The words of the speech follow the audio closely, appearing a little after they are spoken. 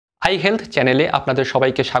I health চ্যানেলে আপনাদের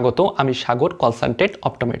সবাইকে স্বাগত। আমি সাগর, কনসালটেন্ট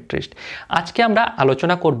অপটোমেট্রিস্ট। আজকে আমরা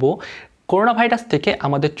আলোচনা করব করোনা ভাইরাস থেকে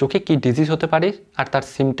আমাদের চোখে কি ডিজিজ হতে পারে আর তার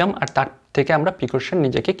সিমটম আর তার থেকে আমরা প্রিকশন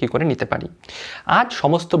নিজেকে কি করে নিতে পারি। আজ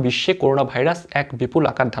সমস্ত বিশ্বে করোনা ভাইরাস এক বিপুল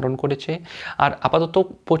আকার ধারণ করেছে আর আপাতত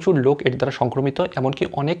প্রচুর লোক এর দ্বারা সংক্রমিত, এমনকি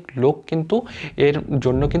অনেক লোক কিন্তু এর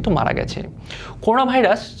জন্য কিন্তু মারা গেছে। করোনা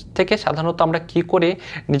ভাইরাস থেকে সাধারণত আমরা কি করে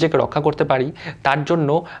নিজেকে রক্ষা করতে পারি তার জন্য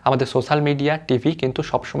আমাদের সোশ্যাল মিডিয়া, টিভি কিন্তু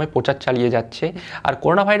সবসময় প্রচার চালিয়ে যাচ্ছে। আর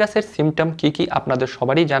করোনা ভাইরাসের সিমটম কি কি আপনাদের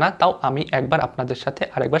সবারই জানা, তাও আমি একবার আপনাদের সাথে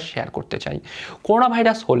আরেকবার শেয়ার করতে চাই। করোনা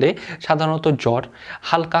ভাইরাস হলে সাধারণত জ্বর,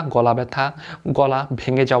 হালকা গলা ব্যথা, গলা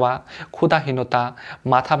ভেঙে যাওয়া, ক্ষুধাহীনতা,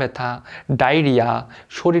 মাথা ব্যথা, ডায়রিয়া,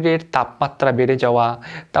 শরীরের তাপমাত্রা বেড়ে যাওয়া,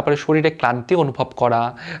 তারপরে শরীরে ক্লান্তি অনুভব করা,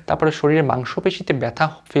 তারপরে শরীরে মাংসপেশিতে ব্যথা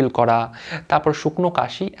ফিল করা, তারপর শুকনো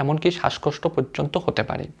কাশি, এমনকি শ্বাসকষ্ট পর্যন্ত হতে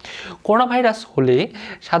পারে। করোনা ভাইরাস হলে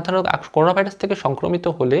সাধারণত করোনা ভাইরাস থেকে সংক্রমিত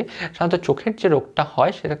হলে সাধারণত চোখের যে রোগটা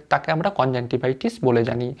হয় সেটা তাকে আমরা কনজাংটিভাইটিস বলে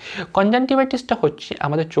জানি। কনজাংটিভাইটিসটা হচ্ছে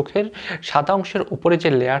আমাদের চোখের সাদা অংশের উপরে যে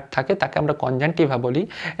লেয়ার থাকে তাকে আমরা কনজাংটিভা বলি।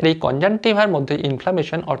 আর এই কনজাংটিভার মধ্যে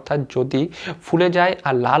ইনফ্লামেশন অর্থাৎ যদি ফুলে যায়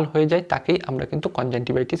আর লাল হয়ে যায় তাকেই আমরা কিন্তু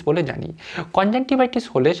কনজাংটিভাইটিস বলে জানি। কনজাংটিভাইটিস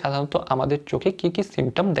হলে সাধারণত আমাদের চোখে কি কি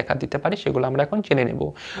সিমটম দেখা দিতে পারে সেগুলো আমরা এখন জেনে নেব।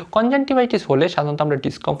 কনজাংটিভাইটিস হলে সাধারণত আমরা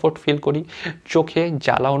ডিসকমফোর্ট ফিল করি, চোখে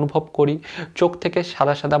জ্বালা অনুভব করি, চোখ থেকে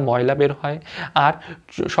সাদা সাদা ময়লা বের হয়, আর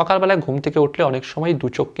সকালবেলায় ঘুম থেকে উঠলে অনেক সময় দু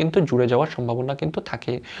চোখ কিন্তু জুড়ে যাওয়ার সম্ভাবনা কিন্তু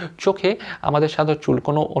থাকে। চোখে আমাদের সাধারণত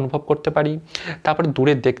চুলকোনো অনুভব করতে পারি, তারপরে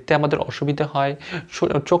দূরে দেখতে আমাদের অসুবিধা হয়,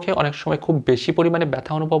 চোখে অনেক সময় খুব বেশি পরিমাণে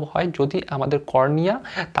ব্যথা অনুভব হয় যদি আমাদের কর্নিয়া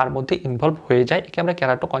তার মধ্যে ইনভলভ হয়ে যায়, একে আমরা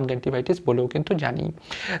ক্যারাটো কনজাংটিভাইটিস বলেও কিন্তু জানি।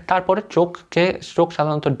 তারপরে চোখ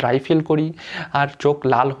সাধারণত ড্রাই ফিল করি আর চোখ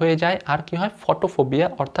লাল হয়ে যায়। আর কি হয়, ফটোফোবিয়া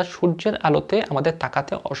অর্থাৎ সূর্যের আলোতে আমাদের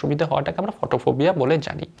তাকাতে অসুবিধা হওয়াটাকে আমরা ফটোফোবিয়া বলে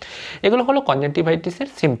জানি। এগুলো হলো কনজাংটিভাইটিসের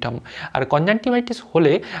সিমটম। আর কনজাংটিভাইটিস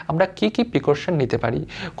হলে আমরা কি কি প্রিকশন নিতে পারি।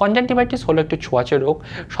 কনজাংটিভাইটিস হলো একটি ছোঁয়াচে রোগ।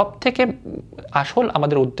 সবথেকে আসল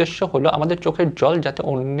আমাদের উদ্দেশ্য হলো আমাদের চোখের জল যাতে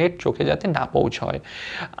অন্যের চোখে যাতে না পৌঁছয়।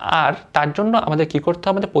 আর তার জন্য আমাদের কি করতে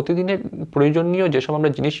হবে, আমাদের প্রতিদিনের প্রয়োজনীয় যেসব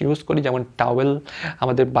আমরা জিনিস ইউজ করি যেমন টাওয়েল,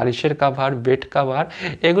 আমাদের বালিশের কাভার, বেড কাভার,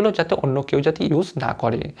 এগুলো যাতে অন্য কেউ যাতে ইউজ না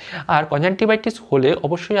করে। আর কনজাংটিভাইটিস হলে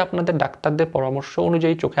অবশ্যই আপনাদের ডাক্তারদের পরামর্শ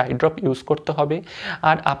অনুযায়ী চোখে আই ড্রপ ইউজ করতে হবে।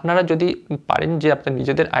 আর আপনারা যদি পারেন যে আপনার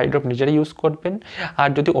নিজেদের আই ড্রপ নিজেরাই ইউজ করবেন। আর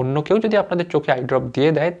যদি অন্য কেউ যদি আপনাদের চোখে আই ড্রপ দিয়ে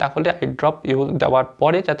দেয় তাহলে আই ড্রপ দেওয়ার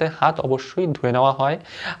পরে যাতে হাত অবশ্যই ধুয়ে নেওয়া হয়।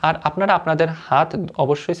 আর আপনারা আপনাদের হাত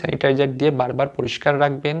অবশ্যই স্যানিটাইজার দিয়ে বারবার পরিষ্কার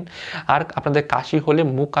রাখবেন। আর আপনাদের কাশি হলে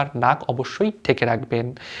মুখ আর নাক অবশ্যই ঢেকে রাখবেন।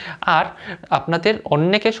 আর আপনাদের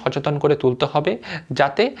অন্যকে সচেতন করে তুলতে হবে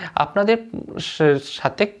যাতে আপনাদের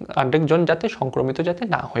সাথে আরেকজন যাতে সংক্রমিত যাতে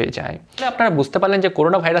না হয়ে যায়। আপনারা বুঝতে পারলেন যে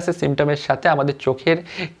করোনা ভাইরাসের সিমটমের সাথে আমাদের চোখের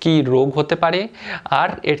কি রোগ হতে পারে আর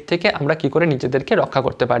এর থেকে আমরা কি করে নিজেদেরকে রক্ষা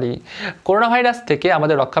করতে পারি। করোনা ভাইরাস থেকে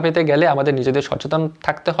আমাদের রক্ষা পেতে গেলে আমাদের নিজেদের সচেতন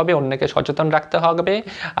থাকতে হবে, অন্যকে সচেতন রাখতে হবে।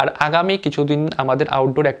 আর আগামী কিছুদিন আমাদের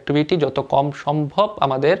আউটডোর অ্যাক্টিভিটি যত কম সম্ভব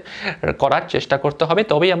আমাদের করার চেষ্টা করতে হবে,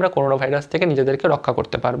 তবেই আমরা করোনা ভাইরাস থেকে নিজেদেরকে রক্ষা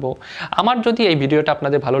করতে পারবো। আমার যদি এই ভিডিওটা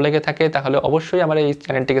আপনাদের ভালো লেগে থাকে তাহলে অবশ্যই আমার এই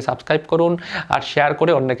চ্যানেলটিকে সাবস্ক্রাইব করুন আর শেয়ার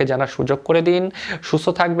করে অন্যকে জানার সুযোগ করে দিন। সুস্থ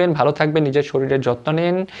থাকবেন, ভালো থাকবেন, নিজের শরীরের যত্ন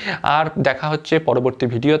নিন। আর দেখা হচ্ছে পরবর্তী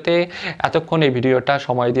ভিডিওতে। এতক্ষণ এই ভিডিওটা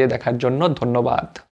সময় দিয়ে দেখার জন্য ধন্যবাদ।